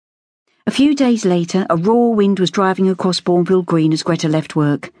A few days later, a raw wind was driving across Bournville Green as Greta left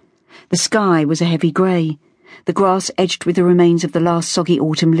work. The sky was a heavy grey, the grass edged with the remains of the last soggy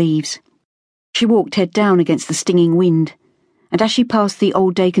autumn leaves. She walked head down against the stinging wind, and as she passed the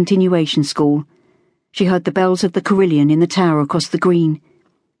Old Day Continuation School, she heard the bells of the carillon in the tower across the green.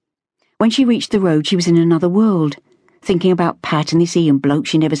 When she reached the road, she was in another world, thinking about Pat and this Ian bloke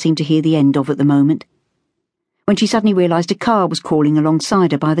she never seemed to hear the end of at the moment, when she suddenly realised a car was crawling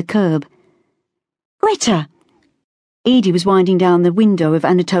alongside her by the curb. "Greta!" Edie was winding down the window of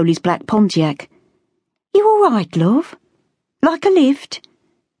Anatoly's black Pontiac. "You all right, love? Like a lift?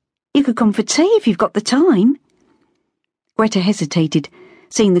 You could come for tea if you've got the time." Greta hesitated,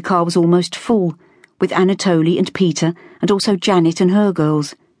 seeing the car was almost full, with Anatoly and Peter and also Janet and her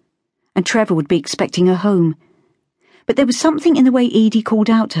girls. And Trevor would be expecting her home. But there was something in the way Edie called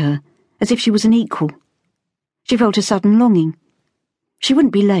out to her, as if she was an equal. She felt a sudden longing. She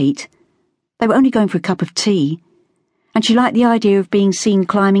wouldn't be late. They were only going for a cup of tea, and she liked the idea of being seen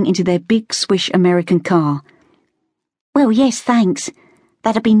climbing into their big swish American car. "Well, yes, thanks.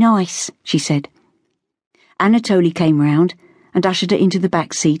 That'd be nice," she said. Anatoly came round and ushered her into the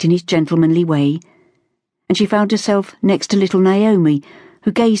back seat in his gentlemanly way, and she found herself next to little Naomi,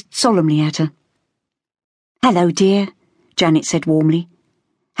 who gazed solemnly at her. "Hello, dear," Janet said warmly.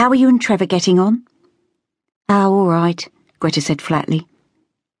 "How are you and Trevor getting on?" "Oh, all right," Greta said flatly.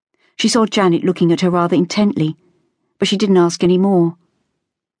 She saw Janet looking at her rather intently, but she didn't ask any more.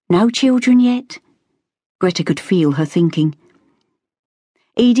 "No children yet?" Greta could feel her thinking.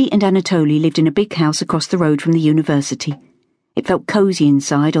 Edie and Anatoly lived in a big house across the road from the university. It felt cosy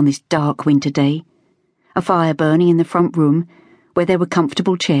inside on this dark winter day. A fire burning in the front room, where there were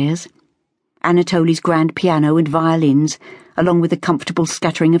comfortable chairs, Anatoly's grand piano and violins, along with a comfortable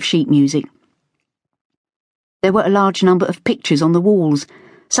scattering of sheet music. There were a large number of pictures on the walls,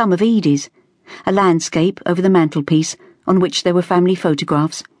 some of Edie's, a landscape over the mantelpiece on which there were family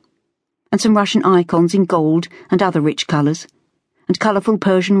photographs, and some Russian icons in gold and other rich colours, and colourful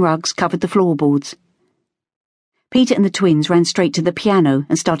Persian rugs covered the floorboards. Peter and the twins ran straight to the piano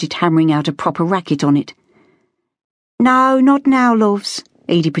and started hammering out a proper racket on it. "No, not now, loves,"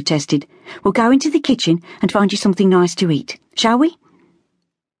 Edie protested. "We'll go into the kitchen and find you something nice to eat, shall we?"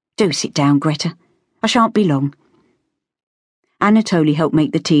 "Do sit down, Greta. I shan't be long." Anatoly helped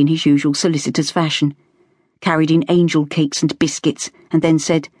make the tea in his usual solicitor's fashion, carried in angel cakes and biscuits, and then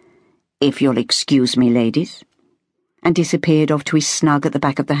said, "If you'll excuse me, ladies," and disappeared off to his snug at the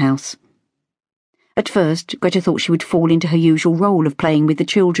back of the house. At first, Greta thought she would fall into her usual role of playing with the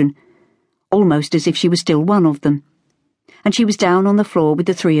children, almost as if she was still one of them, and she was down on the floor with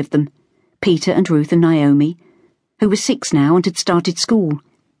the three of them, Peter and Ruth and Naomi, who was 6 now and had started school.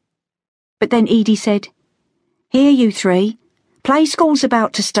 But then Edie said, "Here, you three, play school's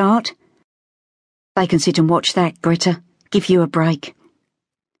about to start." "They can sit and watch that, Greta. Give you a break."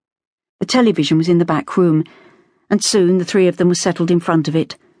 The television was in the back room, and soon the three of them were settled in front of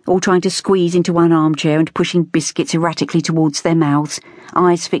it, all trying to squeeze into one armchair and pushing biscuits erratically towards their mouths,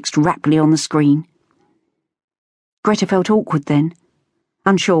 eyes fixed raptly on the screen. Greta felt awkward then,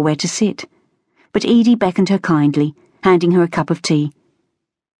 unsure where to sit, but Edie beckoned her kindly, handing her a cup of tea.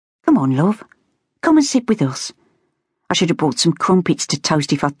 "Come on, love. Come and sit with us. I should have brought some crumpets to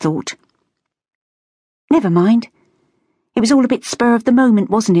toast if I'd thought." "Never mind. It was all a bit spur of the moment,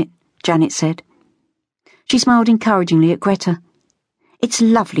 wasn't it?" Janet said. She smiled encouragingly at Greta. "It's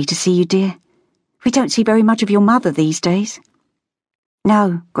lovely to see you, dear. We don't see very much of your mother these days."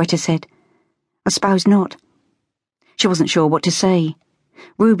 "No," Greta said. "I suppose not." She wasn't sure what to say.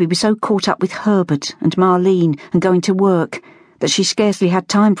 Ruby was so caught up with Herbert and Marlene and going to work that she scarcely had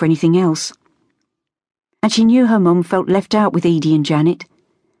time for anything else. And she knew her mum felt left out with Edie and Janet.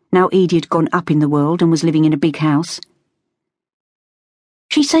 Now Edie had gone up in the world and was living in a big house.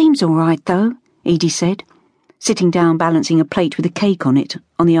 "She seems all right, though," Edie said, sitting down balancing a plate with a cake on it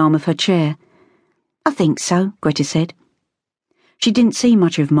on the arm of her chair. "I think so," Greta said. She didn't see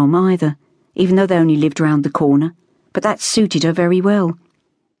much of Mum either, even though they only lived round the corner, but that suited her very well.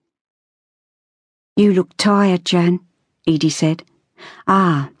 "You look tired, Jan," Edie said.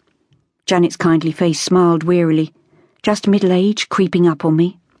 "Ah." Janet's kindly face smiled wearily. "Just middle age creeping up on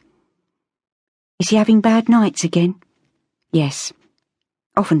me." "Is he having bad nights again?" "Yes.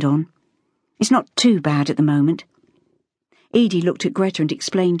 Off and on. It's not too bad at the moment." Edie looked at Greta and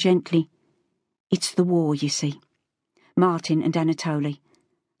explained gently. "It's the war, you see. Martin and Anatoly.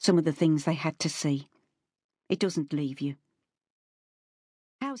 Some of the things they had to see. It doesn't leave you."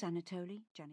 "How's Anatoly?" Janet